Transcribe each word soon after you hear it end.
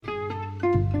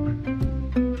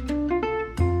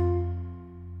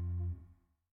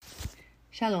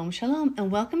Shalom, shalom, and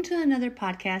welcome to another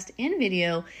podcast and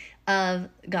video of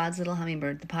God's Little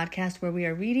Hummingbird, the podcast where we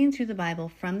are reading through the Bible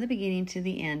from the beginning to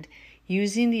the end,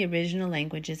 using the original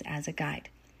languages as a guide.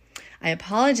 I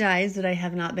apologize that I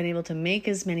have not been able to make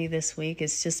as many this week.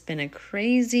 It's just been a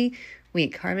crazy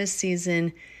week. Harvest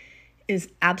season is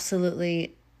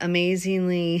absolutely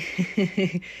amazingly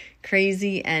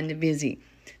crazy and busy.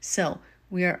 So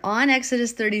we are on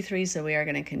Exodus 33, so we are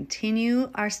going to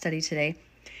continue our study today.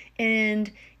 And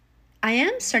I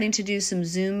am starting to do some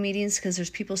Zoom meetings because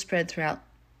there's people spread throughout,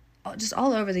 just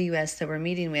all over the U.S. that we're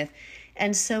meeting with.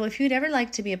 And so if you'd ever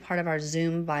like to be a part of our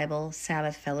Zoom Bible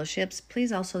Sabbath fellowships,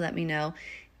 please also let me know.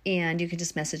 And you can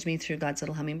just message me through God's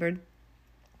Little Hummingbird.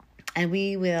 And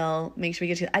we will make sure we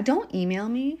get to it. I don't email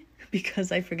me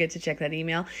because I forget to check that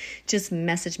email. Just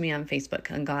message me on Facebook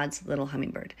on God's Little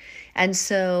Hummingbird. And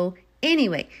so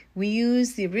anyway, we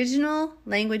use the original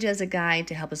language as a guide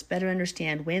to help us better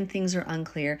understand when things are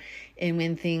unclear and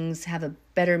when things have a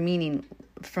better meaning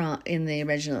in the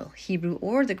original Hebrew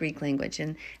or the Greek language.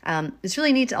 And it's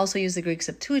really neat to also use the Greek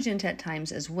Septuagint at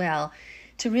times as well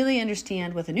to really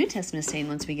understand what the New Testament is saying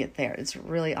once we get there. It's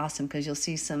really awesome because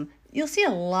you'll see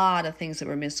a lot of things that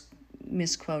were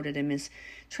misquoted and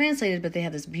mistranslated, but they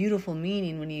have this beautiful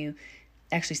meaning when you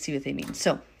actually see what they mean.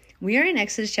 So we are in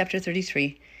Exodus chapter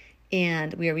 33.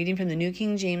 And we are reading from the New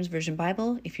King James Version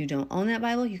Bible. If you don't own that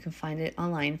Bible, you can find it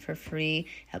online for free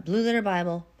at Blue Letter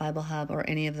Bible, Bible Hub, or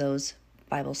any of those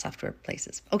Bible software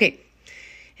places. Okay.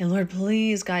 And Lord,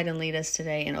 please guide and lead us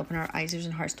today and open our eyes, ears,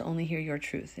 and hearts to only hear your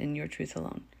truth and your truth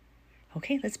alone.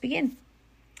 Okay, let's begin.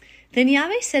 Then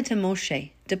Yahweh said to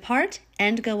Moshe, "Depart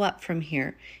and go up from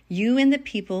here, you and the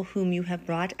people whom you have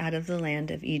brought out of the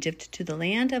land of Egypt to the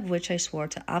land of which I swore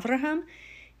to Abraham,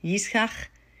 Yitzchak,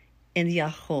 and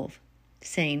Yaakov,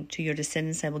 saying, to your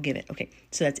descendants I will give it." Okay,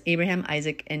 so that's Abraham,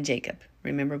 Isaac, and Jacob.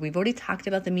 Remember, we've already talked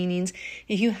about the meanings.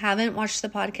 If you haven't watched the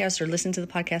podcast or listened to the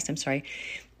podcast, I'm sorry,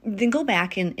 then go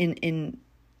back and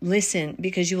listen,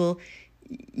 because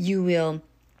you will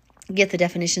get the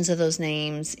definitions of those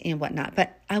names and whatnot.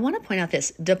 But I want to point out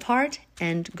this: depart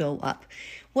and go up.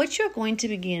 What you're going to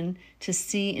begin to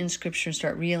see in Scripture and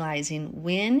start realizing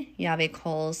when Yahweh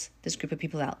calls this group of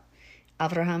people out,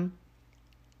 Abraham,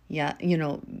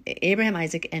 Abraham,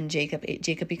 Isaac, and Jacob.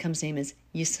 Jacob becomes named as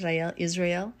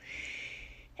Israel.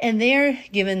 And they're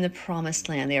given the promised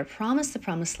land. They are promised the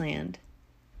promised land,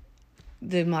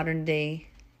 the modern day,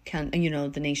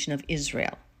 the nation of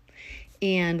Israel.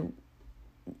 And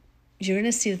you're going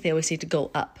to see that they always say to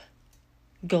go up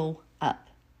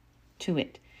to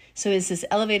it. So it's this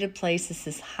elevated place, it's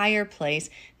this higher place,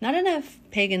 not in a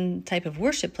pagan type of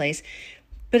worship place,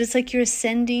 but it's like you're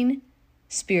ascending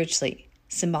spiritually,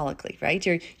 symbolically, right?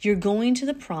 You're going to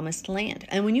the promised land.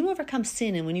 And when you overcome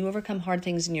sin and when you overcome hard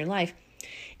things in your life,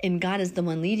 and God is the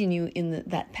one leading you in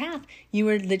that path, you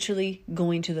are literally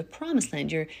going to the promised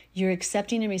land. You're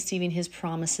accepting and receiving his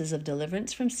promises of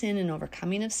deliverance from sin and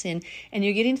overcoming of sin, and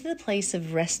you're getting to the place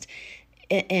of rest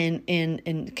and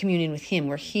communion with him,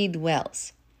 where he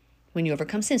dwells when you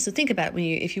overcome sin. So think about it,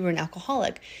 if you were an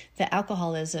alcoholic, that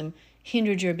alcoholism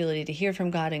hindered your ability to hear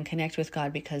from God and connect with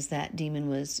God because that demon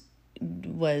was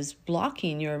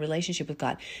blocking your relationship with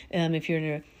God. If you're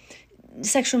in a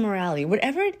sexual morality,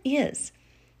 whatever it is,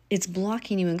 it's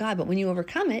blocking you and God. But when you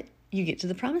overcome it, you get to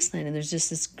the promised land. And there's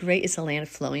just it's a land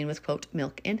flowing with, quote,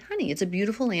 milk and honey. It's a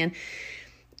beautiful land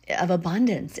of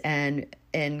abundance and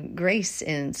grace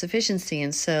and sufficiency.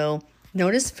 And so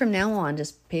notice from now on,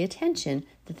 just pay attention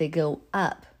that they go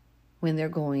up when they're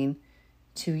going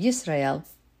to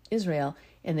Israel,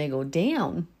 and they go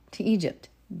down to Egypt.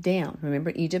 Down.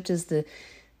 Remember, Egypt is the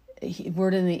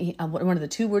word one of the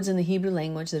two words in the Hebrew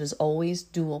language that is always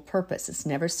dual purpose. It's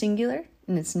never singular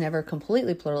and it's never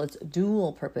completely plural. It's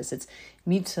dual purpose. It's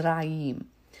Mitzrayim.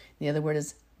 The other word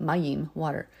is Mayim,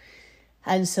 water.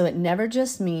 And so it never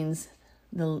just means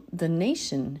the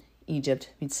nation Egypt,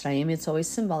 Mitzrayim. It's always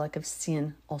symbolic of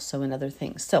sin also and other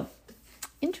things. So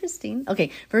interesting. Okay,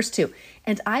 verse 2.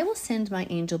 "And I will send my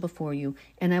angel before you,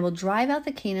 and I will drive out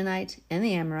the Canaanite, and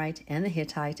the Amorite, and the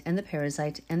Hittite, and the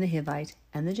Perizzite, and the Hivite,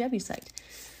 and the Jebusite."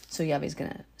 So Yahweh's going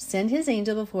to send his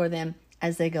angel before them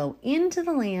as they go into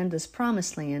the land, this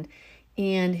promised land,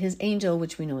 and his angel,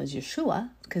 which we know is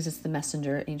Yeshua, because it's the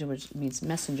messenger, angel which means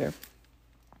messenger.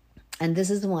 And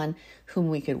this is the one whom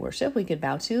we could worship, we could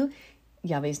bow to.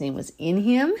 Yahweh's name was in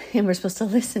him, and we're supposed to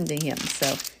listen to him. So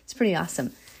it's pretty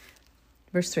awesome.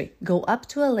 Verse 3, "Go up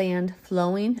to a land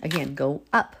flowing," again, go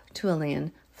up to a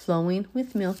land flowing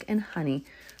with milk and honey,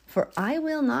 "for I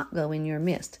will not go in your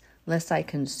midst, lest I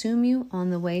consume you on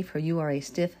the way, for you are a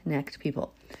stiff-necked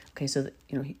people." Okay, so,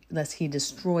 lest he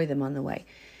destroy them on the way.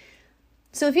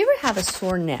 So if you ever have a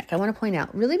sore neck, I want to point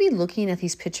out, really be looking at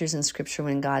these pictures in Scripture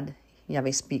when God,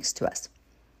 Yahweh, speaks to us.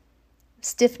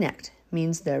 Stiff-necked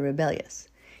means they're rebellious.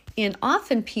 And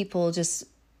often people just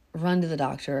run to the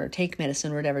doctor or take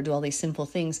medicine or whatever, do all these simple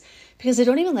things because they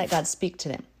don't even let God speak to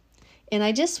them. And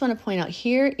I just want to point out,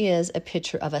 here is a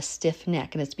picture of a stiff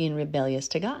neck, and it's being rebellious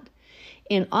to God.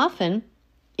 And often,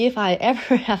 if I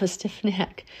ever have a stiff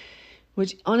neck,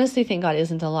 which honestly, thank God,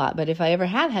 isn't a lot, but if I ever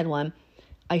have had one,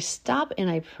 I stop and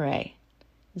I pray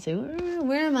and say,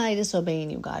 where am I disobeying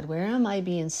you, God? Where am I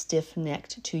being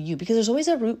stiff-necked to you? Because there's always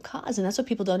a root cause, and that's what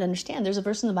people don't understand. There's a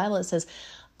verse in the Bible that says,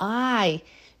 I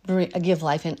give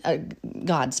life, and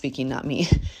God speaking, not me.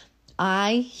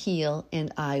 I heal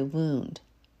and I wound.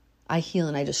 I heal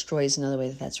and I destroy is another way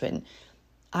that that's written.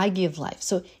 I give life.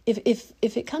 So if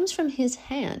it comes from his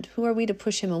hand, who are we to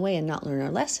push him away and not learn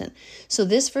our lesson? So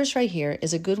this verse right here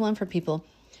is a good one for people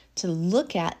to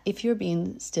look at if you're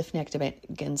being stiff-necked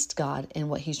against God and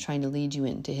what he's trying to lead you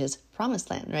into his promised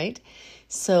land, right?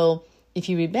 So if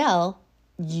you rebel,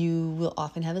 you will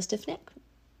often have a stiff neck.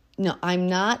 No, I'm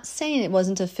not saying it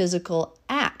wasn't a physical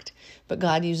act, but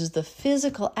God uses the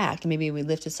physical act. Maybe we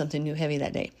lifted something new heavy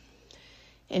that day,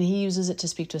 and he uses it to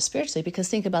speak to us spiritually. Because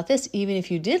think about this, even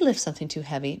if you did lift something too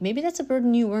heavy, maybe that's a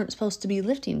burden you weren't supposed to be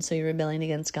lifting, so you're rebelling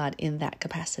against God in that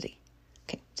capacity.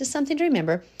 Okay, just something to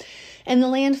remember. And the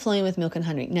land flowing with milk and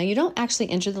honey. Now, you don't actually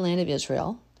enter the land of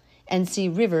Israel and see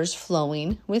rivers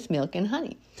flowing with milk and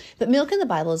honey. But milk in the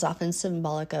Bible is often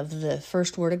symbolic of the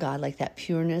first word of God, like that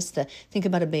pureness. Think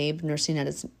about a babe nursing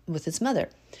with its mother.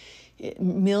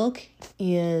 Milk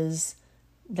is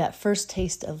that first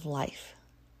taste of life.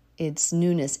 It's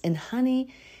newness. And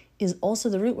honey is also,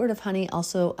 the root word of honey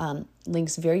also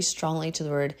links very strongly to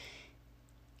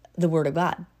the word of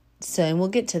God. So, and we'll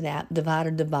get to that,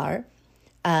 davar, davash,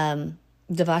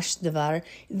 davar.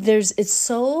 It's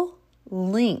so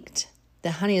linked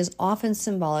that honey is often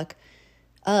symbolic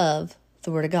of the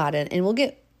word of God. And we'll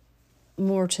get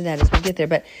more to that as we get there.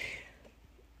 But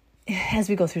as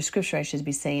we go through scripture, I should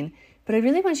be saying. But I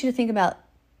really want you to think about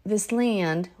this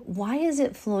land. Why is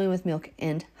it flowing with milk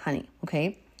and honey?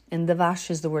 Okay. And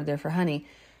davash is the word there for honey.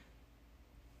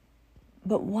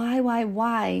 But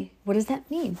why? What does that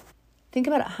mean? Think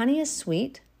about it. Honey is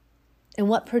sweet. And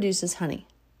what produces honey?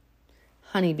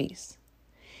 Honeybees.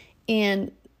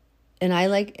 And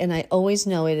I always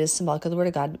know it is symbolic of the word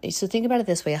of God. So think about it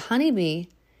this way. A honeybee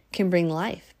can bring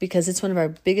life because it's one of our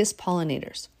biggest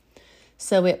pollinators.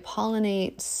 So it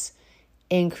pollinates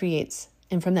and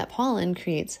from that pollen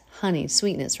creates honey,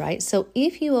 sweetness, right? So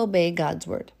if you obey God's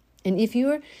word, and if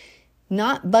you're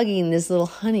not bugging this little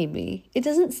honeybee, it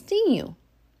doesn't sting you,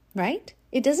 right?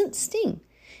 It doesn't sting.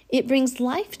 It brings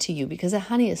life to you because the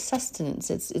honey is sustenance.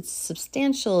 It's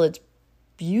substantial. It's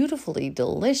beautifully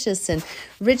delicious and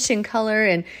rich in color.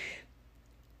 And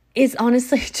it's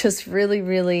honestly just really,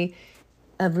 really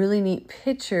a really neat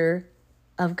picture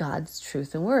of God's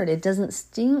truth and word. It doesn't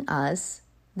sting us.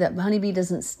 That honeybee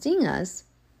doesn't sting us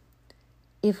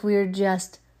if we're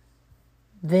just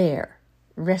there,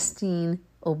 resting,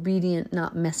 obedient,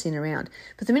 not messing around.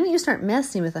 But the minute you start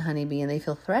messing with a honeybee and they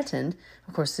feel threatened,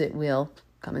 of course it will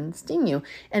come and sting you.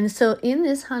 And so in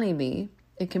this honeybee,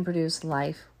 it can produce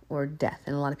life or death.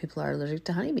 And a lot of people are allergic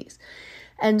to honeybees.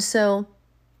 And so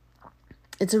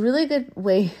it's a really good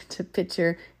way to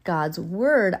picture God's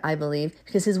word, I believe,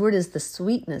 because his word is the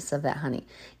sweetness of that honey.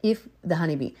 If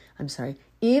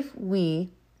we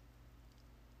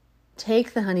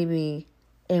take the honeybee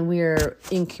and we're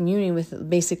in communion with,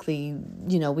 basically,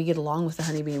 we get along with the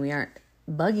honeybee and we aren't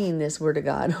bugging this word of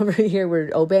God over here,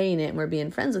 we're obeying it and we're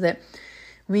being friends with it,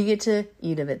 we get to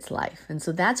eat of its life. And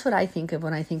so that's what I think of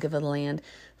when I think of a land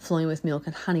flowing with milk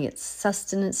and honey. It's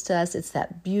sustenance to us. It's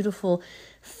that beautiful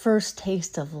first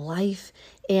taste of life.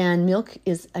 And milk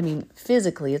is,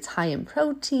 physically, it's high in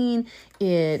protein.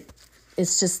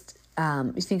 It's just,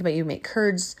 you think about, you make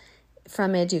curds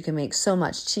from it. You can make so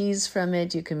much cheese from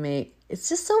it. It's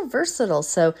just so versatile.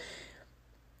 So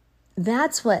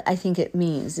that's what I think it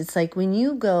means. It's like when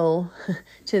you go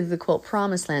to the, quote,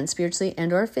 promised land, spiritually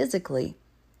and or physically,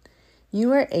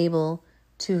 you are able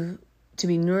to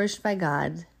be nourished by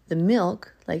God, the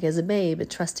milk, like as a babe, a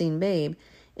trusting babe,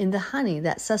 in the honey,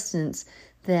 that sustenance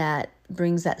that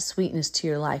brings that sweetness to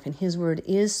your life. And his word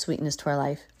is sweetness to our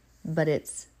life, but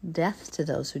it's death to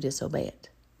those who disobey it.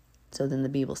 So then the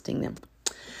bee will sting them.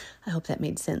 I hope that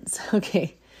made sense.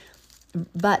 Okay.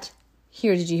 But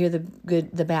here, did you hear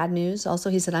the bad news? Also,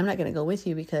 he said, I'm not going to go with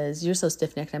you because you're so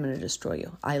stiff-necked, I'm going to destroy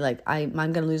you. I'm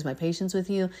going to lose my patience with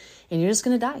you, and you're just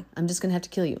going to die. I'm just going to have to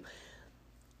kill you.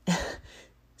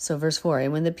 So verse 4,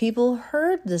 and when the people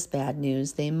heard this bad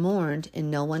news, they mourned, and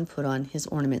no one put on his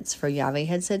ornaments. For Yahweh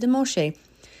had said to Moshe,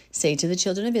 say to the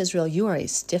children of Israel, you are a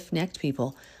stiff-necked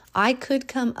people. I could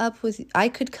come up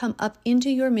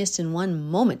into your midst in one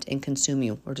moment and consume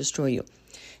you or destroy you.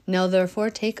 Now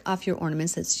therefore take off your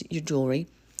ornaments, that's your jewelry,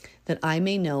 that I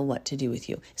may know what to do with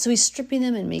you. So he's stripping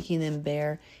them and making them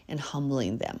bare and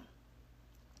humbling them.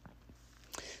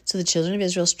 So the children of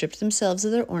Israel stripped themselves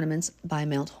of their ornaments by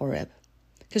Mount Horeb.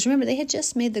 Because remember, they had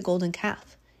just made the golden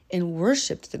calf and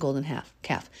worshipped the golden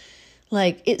calf.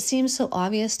 Like, it seems so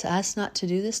obvious to us not to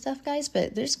do this stuff, guys,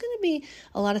 but there's going to be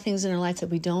a lot of things in our lives that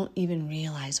we don't even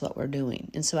realize what we're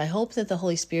doing. And so I hope that the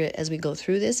Holy Spirit, as we go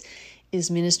through this,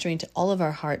 is ministering to all of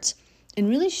our hearts and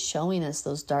really showing us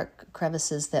those dark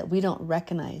crevices that we don't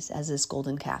recognize as this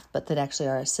golden calf, but that actually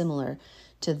are similar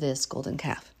to this golden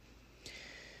calf.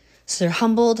 So they're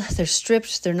humbled, they're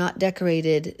stripped, they're not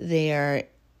decorated, they are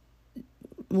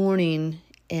mourning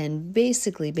and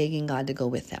basically begging God to go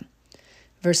with them.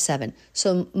 Verse 7,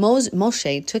 so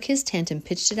Moshe took his tent and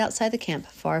pitched it outside the camp,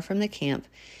 far from the camp,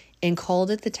 and called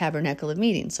it the tabernacle of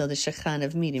meeting. So the shechan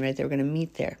of meeting, right? They were going to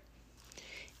meet there.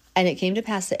 And it came to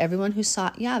pass that everyone who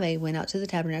sought Yahweh went out to the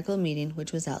tabernacle of meeting,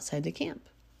 which was outside the camp.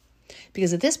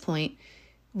 Because at this point,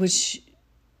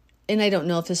 and I don't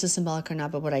know if this is symbolic or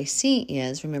not, but what I see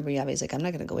is, remember, Yahweh's like, I'm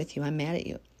not going to go with you. I'm mad at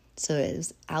you. So it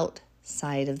was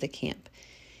outside of the camp.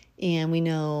 And we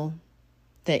know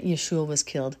that Yeshua was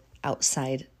killed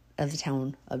outside of the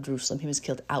town of Jerusalem. He was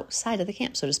killed outside of the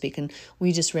camp, so to speak. And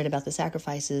we just read about the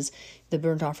sacrifices, the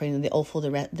burnt offering, and the offal,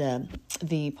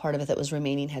 the part of it that was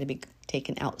remaining had to be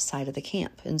taken outside of the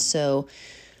camp. And so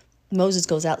Moses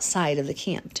goes outside of the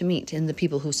camp to meet, and the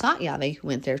people who sought Yahweh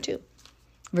went there too.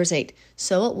 Verse 8,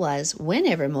 so it was,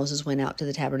 whenever Moses went out to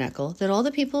the tabernacle, that all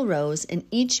the people rose, and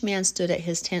each man stood at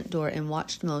his tent door and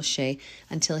watched Moshe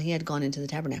until he had gone into the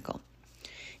tabernacle.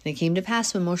 And it came to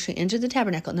pass when Moshe entered the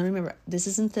tabernacle. Now remember, this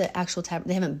isn't the actual tabernacle.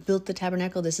 They haven't built the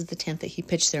tabernacle. This is the tent that he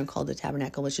pitched there and called the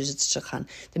tabernacle, which is its shechan,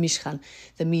 the mishkan,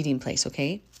 the meeting place,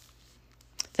 okay?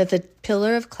 That the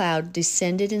pillar of cloud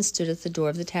descended and stood at the door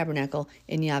of the tabernacle,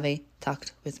 and Yahweh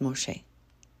talked with Moshe.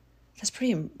 That's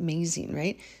pretty amazing,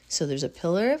 right? So there's a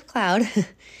pillar of cloud,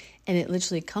 and it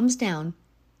literally comes down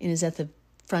and is at the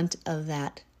front of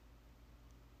that,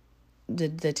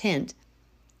 the tent,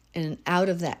 and out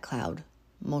of that cloud,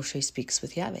 Moshe speaks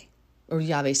with Yahweh, or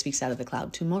Yahweh speaks out of the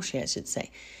cloud to Moshe, I should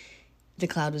say. The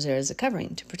cloud was there as a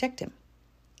covering to protect him.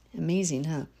 Amazing,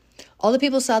 huh? All the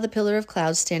people saw the pillar of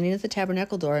cloud standing at the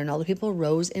tabernacle door, and all the people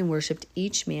rose and worshipped,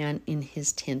 each man in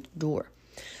his tent door.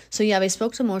 So Yahweh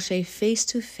spoke to Moshe face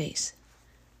to face.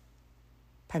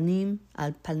 Panim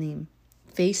al panim.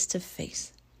 Face to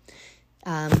face.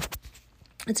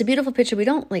 It's a beautiful picture. We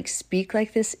don't speak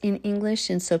like this in English,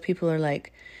 and so people are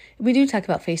like, we do talk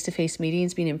about face-to-face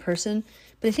meetings being in person,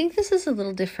 but I think this is a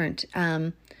little different.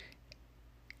 I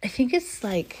think it's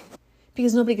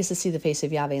because nobody gets to see the face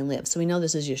of Yahweh and live, so we know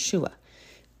this is Yeshua.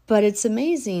 But it's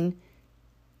amazing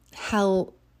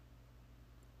how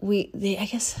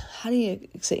how do you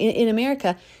say, in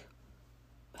America,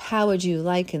 how would you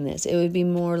liken this? It would be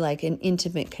more like an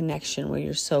intimate connection where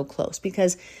you're so close,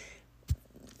 because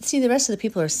see, the rest of the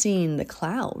people are seeing the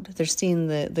cloud. They're seeing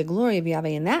the glory of Yahweh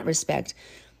in that respect,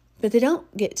 but they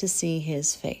don't get to see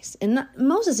his face. And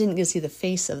Moses didn't get to see the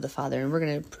face of the Father, and we're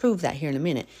going to prove that here in a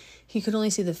minute. He could only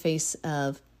see the face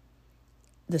of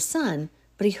the Son,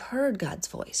 but he heard God's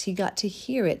voice. He got to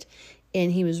hear it,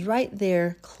 and he was right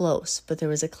there close, but there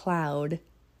was a cloud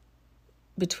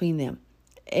between them.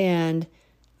 And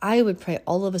I would pray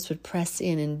all of us would press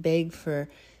in and beg for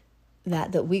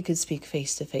that we could speak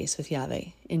face to face with Yahweh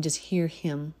and just hear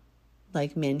him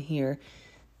like men hear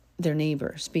their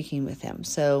neighbor speaking with them.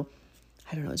 So,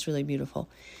 I don't know, it's really beautiful.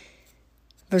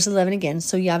 Verse 11 again,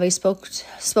 so Yahweh spoke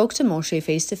to Moshe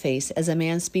face to face as a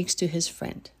man speaks to his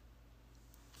friend.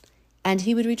 And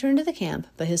he would return to the camp,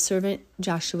 but his servant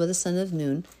Joshua the son of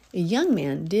Nun, a young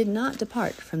man, did not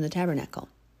depart from the tabernacle.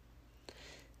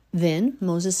 Then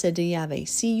Moses said to Yahweh,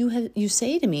 see, you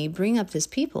say to me, bring up this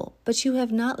people, but you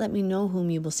have not let me know whom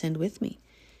you will send with me.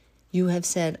 You have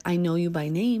said, I know you by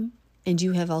name, and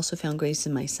you have also found grace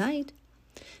in my sight.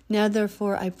 Now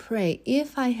therefore I pray,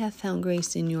 if I have found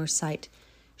grace in your sight,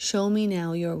 show me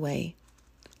now your way,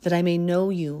 that I may know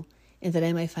you, and that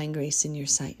I may find grace in your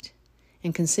sight,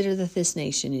 and consider that this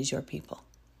nation is your people.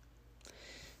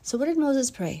 So what did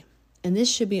Moses pray? And this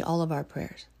should be all of our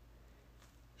prayers.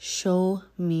 Show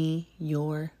me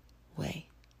your way.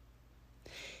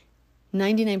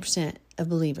 99% of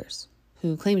believers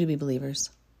who claim to be believers,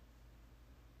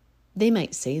 they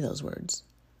might say those words,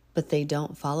 but they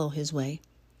don't follow his way,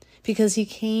 because he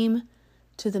came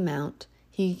to the mount,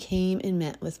 he came and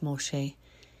met with Moshe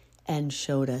and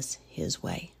showed us his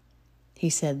way. He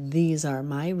said, these are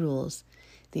my rules.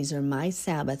 These are my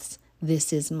Sabbaths.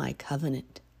 This is my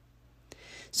covenant.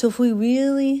 So if we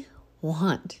really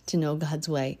want to know God's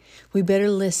way, we better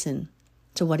listen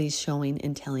to what he's showing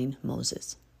and telling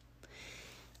Moses.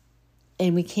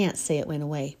 And we can't say it went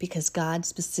away because God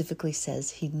specifically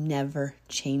says he never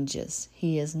changes.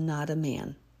 He is not a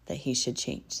man that he should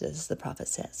change, as the prophet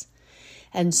says.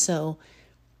 And so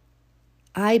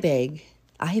I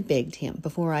begged him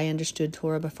before I understood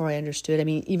Torah,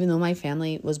 even though my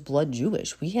family was blood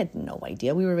Jewish, we had no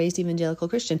idea. We were raised evangelical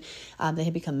Christian. They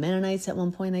had become Mennonites at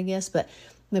one point, I guess. But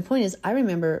my point is, I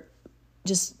remember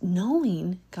just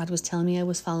knowing God was telling me I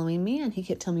was following man. He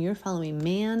kept telling me, you're following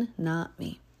man, not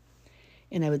me.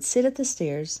 And I would sit at the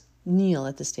stairs, kneel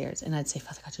at the stairs, and I'd say,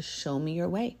 Father God, just show me your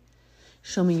way.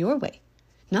 Show me your way.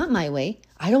 Not my way.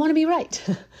 I don't want to be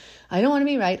right. I don't want to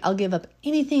be right. I'll give up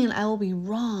anything and I will be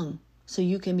wrong so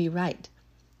you can be right.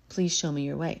 Please show me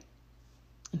your way.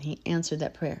 And he answered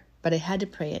that prayer. But I had to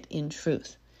pray it in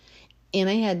truth. And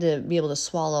I had to be able to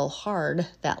swallow hard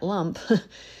that lump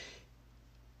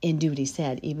and do what he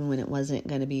said, even when it wasn't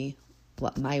going to be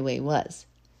what my way was.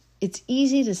 It's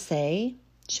easy to say,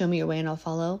 show me your way and I'll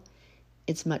follow.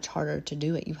 It's much harder to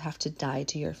do it. You have to die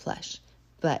to your flesh.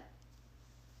 But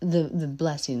the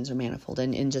blessings are manifold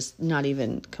and just not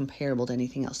even comparable to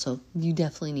anything else. So you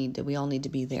definitely we all need to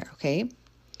be there, okay?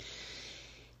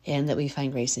 And that we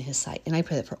find grace in his sight. And I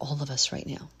pray that for all of us right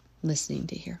now, listening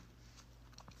to hear.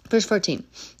 Verse 14,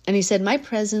 and he said, my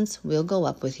presence will go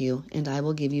up with you and I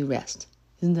will give you rest.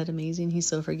 Isn't that amazing? He's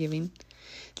so forgiving.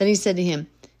 Then he said to him,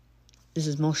 this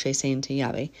is Moshe saying to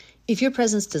Yahweh, if your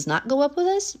presence does not go up with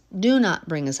us, do not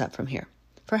bring us up from here.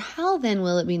 For how then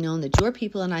will it be known that your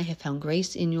people and I have found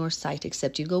grace in your sight,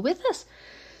 except you go with us?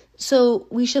 So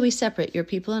we shall be separate, your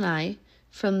people and I,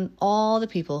 from all the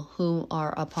people who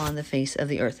are upon the face of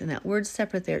the earth. And that word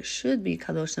separate there should be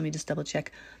kadosh. Let me just double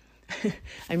check.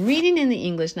 I'm reading in the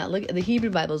English, not look. The Hebrew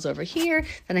Bible's over here.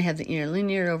 Then I have the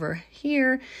interlinear over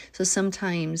here. So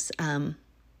sometimes, that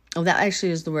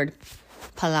actually is the word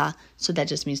pala, so that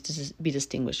just means to be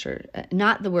distinguished, or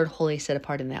not the word holy set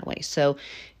apart in that way. So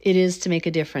it is to make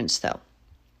a difference, though.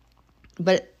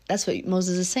 But that's what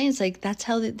Moses is saying. It's like, that's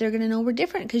how they're going to know we're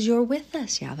different, because you're with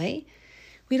us, Yahweh.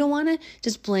 We don't want to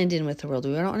just blend in with the world.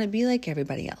 We don't want to be like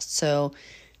everybody else. So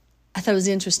I thought it was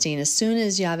interesting. As soon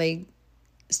as Yahweh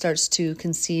starts to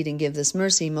concede and give this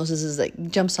mercy, Moses is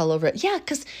like, jumps all over it. Yeah,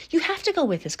 because you have to go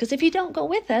with us, because if you don't go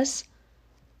with us,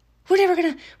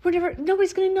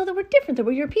 nobody's going to know that we're different, that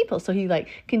we're your people. So he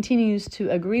continues to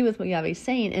agree with what Yahweh's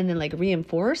saying and then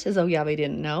reinforce as though Yahweh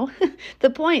didn't know the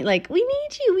point. We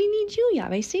need you,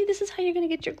 Yahweh. See, this is how you're going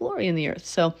to get your glory in the earth.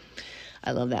 So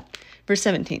I love that. Verse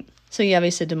 17. So Yahweh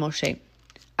said to Moshe,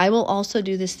 I will also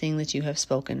do this thing that you have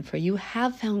spoken, for you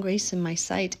have found grace in my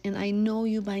sight, and I know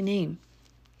you by name.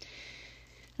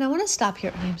 And I want to stop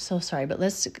here. I'm so sorry, but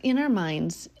let's, in our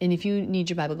minds, and if you need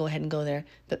your Bible, go ahead and go there.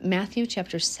 But Matthew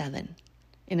chapter 7,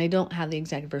 and I don't have the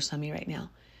exact verse on me right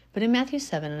now, but in Matthew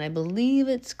 7, and I believe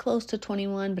it's close to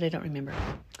 21, but I don't remember.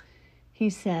 He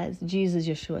says,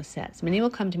 Yeshua says, many will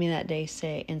come to me that day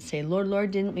say, Lord, Lord,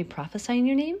 didn't we prophesy in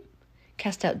your name,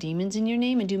 cast out demons in your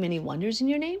name, and do many wonders in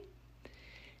your name?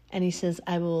 And he says,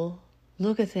 I will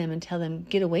look at them and tell them,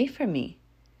 get away from me,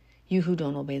 you who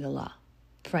don't obey the law,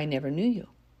 for I never knew you.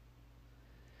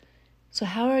 So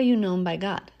how are you known by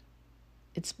God?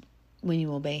 It's when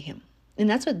you obey him. And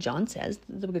that's what John says.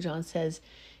 The book of John says,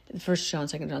 1 John,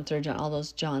 2 John, 3 John, all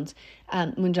those Johns.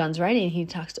 When John's writing, he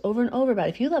talks over and over about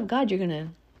if you love God, you're going to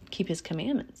keep his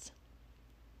commandments.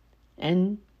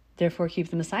 And therefore keep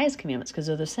the Messiah's commandments, because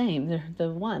they're the same. They're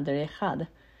the one. They're echad.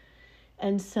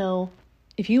 And so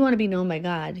if you want to be known by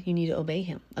God, you need to obey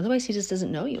him. Otherwise, he just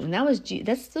doesn't know you. And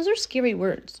those are scary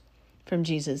words from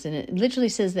Jesus. And it literally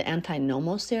says the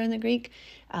antinomos there in the Greek.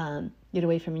 Get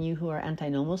away from you who are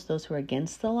antinomos, those who are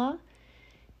against the law.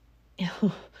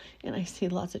 And I see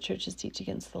lots of churches teach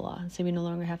against the law and say we no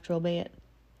longer have to obey it.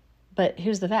 But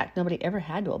here's the fact. Nobody ever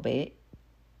had to obey it.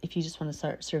 If you just want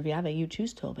to serve Yahweh, you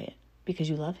choose to obey it because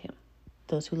you love him.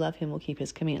 Those who love him will keep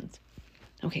his commands.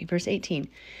 Okay, verse 18.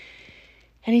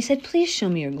 And he said, please show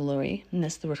me your glory. And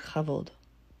that's the word chavod.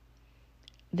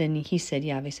 Then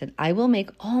Yahweh said, I will make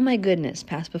all my goodness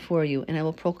pass before you, and I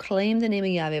will proclaim the name of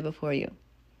Yahweh before you.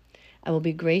 I will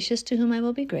be gracious to whom I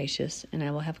will be gracious, and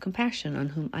I will have compassion on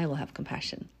whom I will have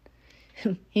compassion.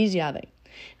 He's Yahweh.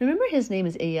 Remember, his name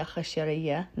is Eyach Asher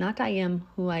Eyeh, not I am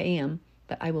who I am,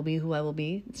 but I will be who I will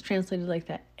be. It's translated like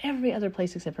that every other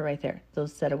place except for right there,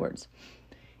 those set of words.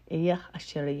 Eyach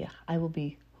Asher Eyeh, I will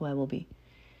be who I will be.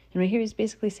 And right here, he's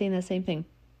basically saying that same thing.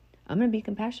 I'm going to be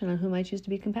compassionate on whom I choose to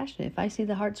be compassionate. If I see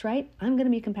the heart's right, I'm going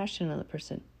to be compassionate on the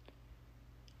person.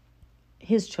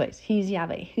 His choice. He's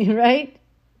Yahweh, right?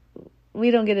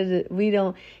 We don't get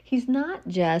it. He's not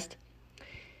just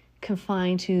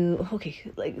confined to,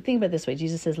 okay, like think about it this way.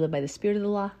 Jesus says, live by the spirit of the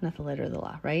law, not the letter of the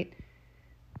law, right?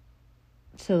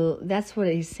 So that's what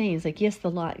he's saying. It's like, yes,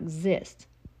 the law exists,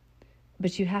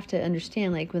 but you have to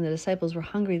understand, like when the disciples were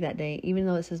hungry that day, even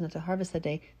though it says not to harvest that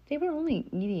day, they were only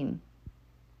eating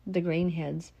the grain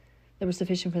heads that were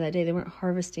sufficient for that day. They weren't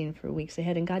harvesting for weeks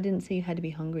ahead. And God didn't say you had to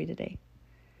be hungry today.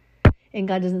 And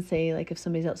God doesn't say, like, if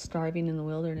somebody's out starving in the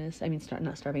wilderness,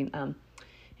 not starving,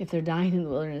 if they're dying in the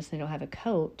wilderness and they don't have a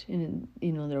coat, and,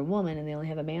 they're a woman and they only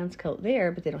have a man's coat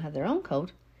there, but they don't have their own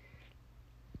coat,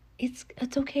 it's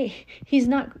okay.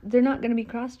 They're not going to be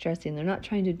cross-dressing. They're not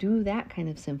trying to do that kind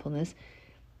of sinfulness.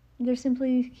 They're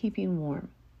simply keeping warm.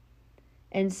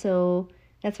 And so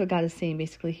that's what God is saying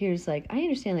basically here is like, I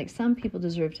understand like some people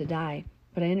deserve to die,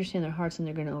 but I understand their hearts and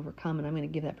they're going to overcome, and I'm going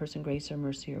to give that person grace or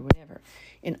mercy or whatever.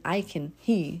 And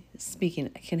he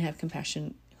can have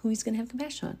compassion, who he's going to have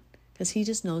compassion on, because he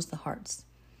just knows the hearts,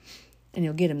 and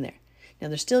he'll get him there. Now,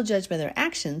 they're still judged by their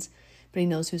actions, but he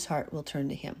knows whose heart will turn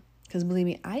to him. Because believe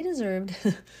me, I deserved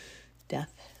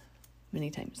death many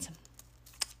times,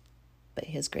 but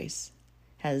his grace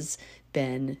has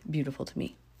been beautiful to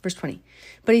me. Verse 20,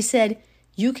 but he said,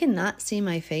 you cannot see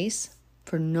my face,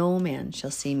 for no man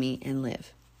shall see me and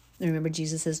live. And remember,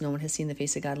 Jesus says no one has seen the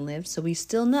face of God and lived. So we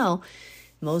still know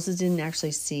Moses didn't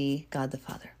actually see God the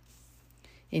Father.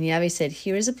 And Yahweh said,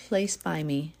 here is a place by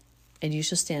me, and you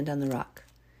shall stand on the rock.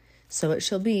 So it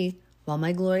shall be, while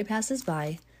my glory passes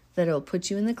by, that I will put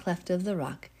you in the cleft of the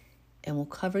rock, and will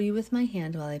cover you with my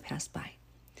hand while I pass by.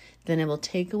 Then I will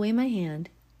take away my hand,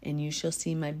 and you shall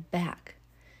see my back,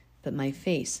 but my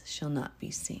face shall not be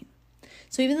seen.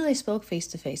 So even though they spoke face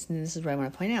to face, and this is where I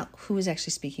want to point out, who was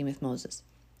actually speaking with Moses?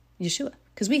 Yeshua.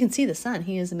 Because we can see the Son.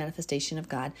 He is the manifestation of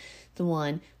God, the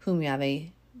one whom Yahweh,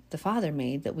 the Father,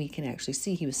 made, that we can actually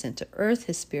see. He was sent to earth.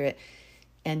 His spirit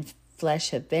and flesh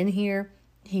have been here.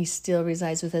 He still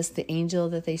resides with us. The angel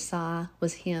that they saw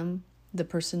was him, the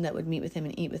person that would meet with him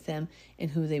and eat with them,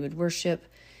 and who they would worship.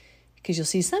 Because you'll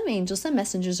see some angels, some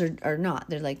messengers are not.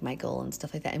 They're like Michael and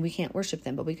stuff like that. And we can't worship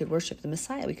them, but we could worship the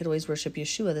Messiah. We could always worship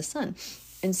Yeshua, the Son.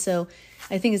 And so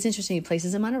I think it's interesting. He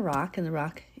places him on a rock, and the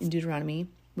rock in Deuteronomy,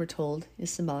 we're told,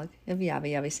 is symbolic of Yahweh.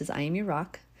 Yahweh says, I am your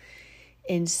rock.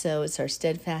 And so it's our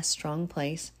steadfast, strong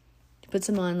place. He puts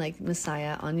him on like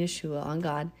Messiah, on Yeshua, on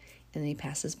God, and then he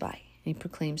passes by, and he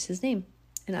proclaims his name.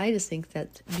 And I just think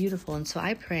that's beautiful. And so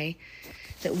I pray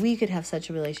that we could have such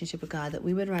a relationship with God, that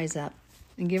we would rise up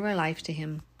and give our life to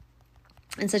him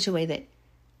in such a way that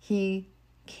he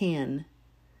can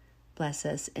bless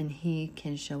us and he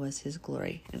can show us his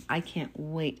glory. And I can't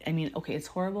wait. Okay, it's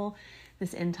horrible,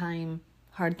 this end time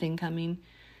hard thing coming,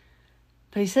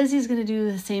 but he says he's going to do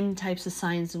the same types of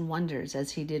signs and wonders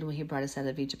as he did when he brought us out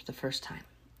of Egypt the first time.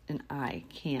 And I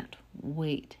can't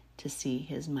wait to see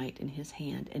his might in his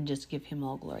hand and just give him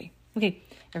all glory. Okay,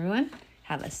 everyone,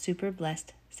 have a super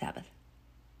blessed Sabbath.